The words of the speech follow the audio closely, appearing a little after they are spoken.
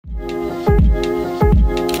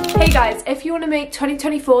Hey guys, if you want to make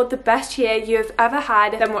 2024 the best year you have ever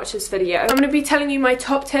had, then watch this video. I'm going to be telling you my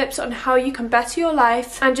top tips on how you can better your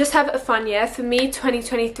life and just have a fun year. For me,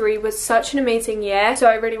 2023 was such an amazing year, so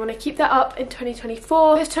I really want to keep that up in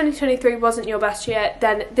 2024. If 2023 wasn't your best year,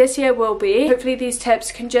 then this year will be. Hopefully these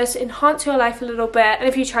tips can just enhance your life a little bit, and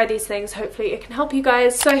if you try these things, hopefully it can help you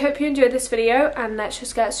guys. So I hope you enjoyed this video, and let's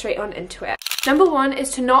just get straight on into it. Number one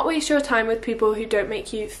is to not waste your time with people who don't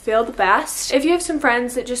make you feel the best. If you have some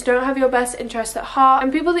friends that just don't have your best interest at heart,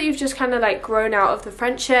 and people that you've just kind of like grown out of the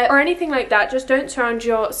friendship or anything like that, just don't surround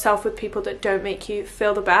yourself with people that don't make you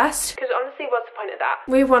feel the best. Because honestly, what's the point of that?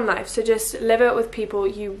 We have one life, so just live it with people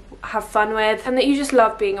you have fun with and that you just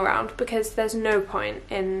love being around, because there's no point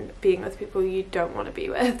in being with people you don't want to be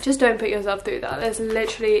with. Just don't put yourself through that. There's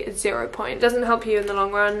literally zero point. It doesn't help you in the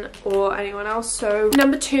long run or anyone else. So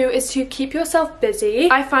number two is to keep yourself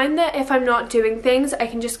busy. I find that if I'm not doing things, I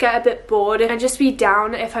can just get a bit bored and just be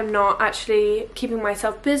down if I'm not actually keeping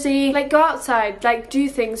myself busy. Like, go outside, like do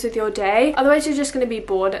things with your day, otherwise you're just going to be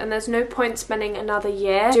bored, and there's no point spending another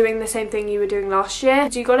year doing the same thing you were doing last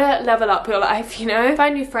year. So you gotta level up your life, you know,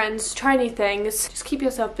 find new friends, try new things, just keep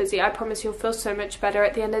yourself busy. I promise you'll feel so much better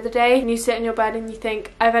at the end of the day when you sit in your bed and you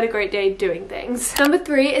think, I've had a great day doing things. Number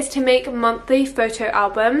three is to make monthly photo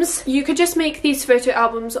albums. You could just make these photo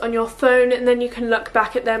albums on your phone, and then you can look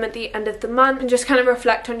back at them at the end of the month and just kind of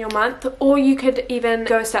reflect on your month. Or you could even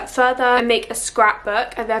go a step further and make a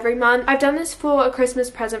scrapbook of every month. I've done this for a Christmas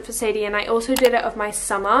present for Sadie, and I also did it of my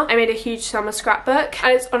summer. I made a huge summer scrapbook,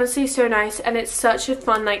 and it's honestly so nice, and it's such a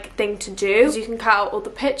fun like thing to do, because you can cut out all the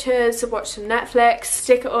pictures, watch some Netflix,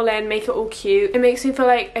 stick it all in, make it all cute. It makes me feel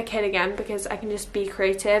like a kid again, because I can just be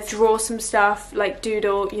creative, draw some stuff, like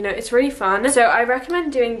doodle, you know, it's really fun. So I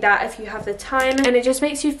recommend doing that if you have the time, and it just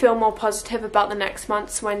makes you feel more positive about the next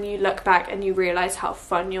months when you look back and you realize how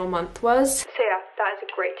fun your month was. So yeah, that is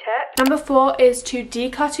a great tip. Number four is to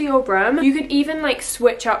declutter your room. You could even like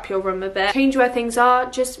switch up your room a bit, change where things are,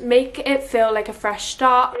 just make it feel like a fresh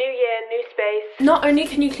start. New year, new space. Not only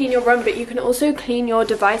can you clean your room, but you can also clean your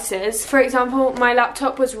devices. For example, my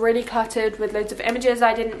laptop was really cluttered with loads of images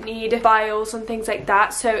I didn't need, files and things like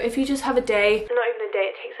that. So if you just have a day, not even a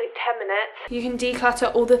day, it takes like 10 minutes, you can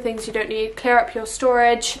declutter all the things you don't need, clear up your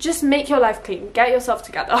storage, just make your life clean, get yourself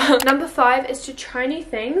together. Number five is to try new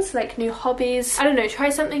things, like new hobbies. I don't know, try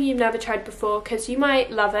something you've never tried before, because you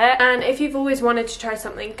might love it. And if you've always wanted to try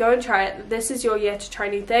something, go and try it. This is your year to try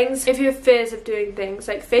new things. If you have fears of doing things,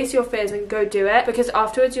 like face your fears and go do it, because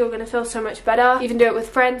afterwards you're going to feel so much better. Even do it with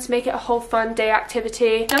friends, make it a whole fun day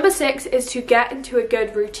activity. Number six is to get into a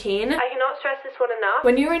good routine. I cannot stress this one enough.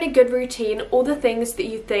 When you're in a good routine, all the things that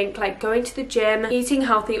you think, like going to the gym, eating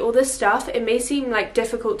healthy, all this stuff, it may seem like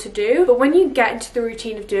difficult to do, but when you get into the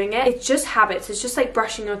routine of doing it, it's just habits. It's just like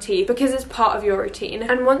brushing your teeth, because it's part of your routine.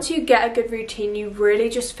 And once you get a good routine, you really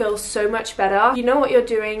just feel so much better. You know what you're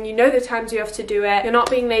doing, you know the times you have to do it, you're not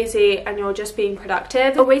being lazy, and you're just being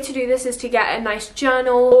productive. A way to do this is to get a nice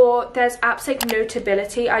journal, or there's apps like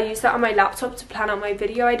Notability. I use that on my laptop to plan out my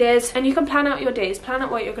video ideas, and you can plan out your days, plan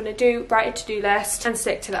out what you're going to do, write a to-do list, and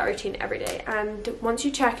stick to that routine every day. And once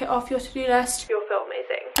you check it off your to-do list, you'll feel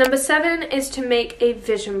amazing. Number seven is to make a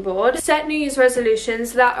vision board. Set New Year's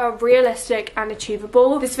resolutions that are realistic and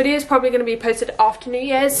achievable. This video is probably going to be posted after New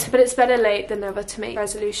Year's, but it's better late than never to make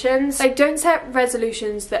resolutions. Like, don't set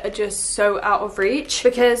resolutions that are just so out of reach,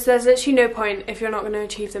 because there's literally no point if you're not going to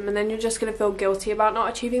achieve them, and then you're just going to feel guilty about not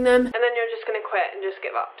achieving them, and then you're just going to quit and just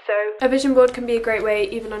give up. So a vision board can be a great way,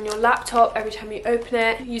 even on your laptop. Every time you open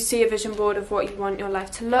it, you see a vision board of what you want your life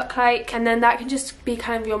to look like, and then that can just be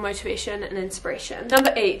kind of your motivation and inspiration.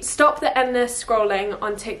 Number eight, stop the endless scrolling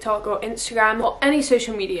on TikTok or Instagram or any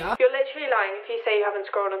social media. You're literally lying if you say you haven't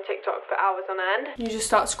scrolled on TikTok for hours on end. You just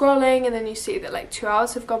start scrolling, and then you see that like 2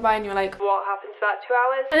 hours have gone by, and you're like, what happened to that 2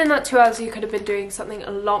 hours? And in that 2 hours you could have been doing something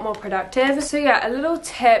a lot more productive. So yeah, a little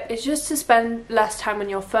tip is just to spend less time on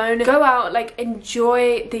your phone. Go out, like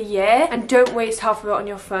enjoy the year, and don't waste half of it on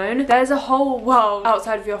your phone. There's a whole world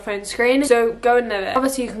outside of your phone screen, so go and live it.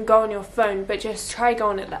 Obviously you can go on your phone, but just try go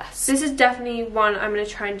on it less. This is definitely one I'm going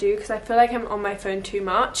to try and do, because I feel like I'm on my phone too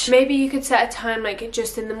much. Maybe you could set a time, like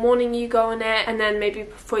just in the morning you go on it, and then maybe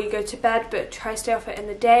before you go to bed, but try stay off it in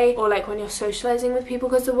the day, or like when you're socializing with people,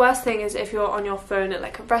 because the worst thing is if you're on your phone at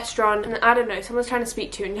like a restaurant and I don't know, someone's trying to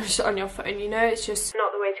speak to you and you're just on your phone, you know, it's just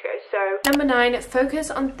not the way to go. So number nine, focus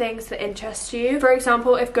on things that interest you. For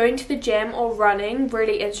example, if going to the gym or running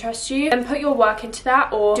really interests you, then put your work into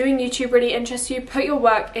that, or doing YouTube really interests you, put your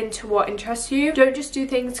work into what interests you. Don't just do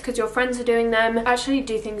things because your friends are doing them. Actually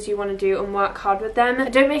do things you want to do and work hard with them.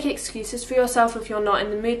 And don't make excuses for yourself if you're not in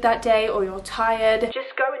the mood that day or you're tired.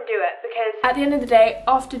 Just go and and do it, because at the end of the day,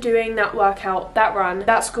 after doing that workout, that run,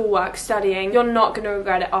 that schoolwork, studying, you're not going to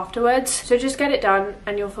regret it afterwards. So just get it done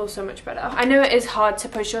and you'll feel so much better. I know it is hard to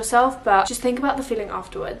push yourself, but just think about the feeling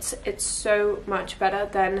afterwards. It's so much better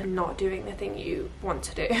than not doing the thing you want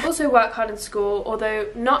to do. Also work hard in school. Although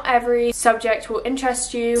not every subject will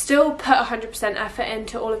interest you, still put 100% effort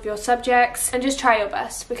into all of your subjects and just try your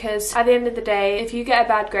best, because at the end of the day, if you get a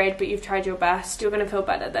bad grade but you've tried your best, you're going to feel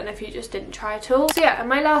better than if you just didn't try at all. So yeah, and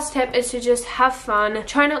my last tip is to just have fun,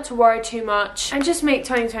 try not to worry too much, and just make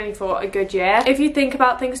 2024 a good year. If you think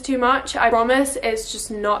about things too much, I promise it's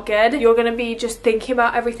just not good. You're going to be just thinking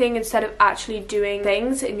about everything instead of actually doing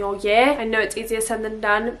things in your year. I know it's easier said than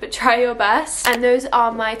done, but try your best. And those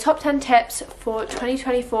are my top 10 tips for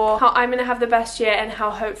 2024, how I'm going to have the best year and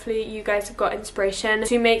how hopefully you guys have got inspiration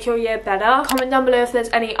to make your year better. Comment down below if there's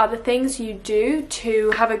any other things you do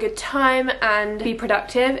to have a good time and be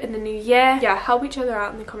productive in the new year. Yeah, help each other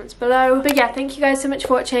out in the comments below. But yeah, thank you guys so much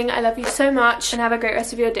for watching. I love you so much and have a great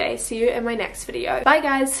rest of your day. See you in my next video. Bye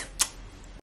guys.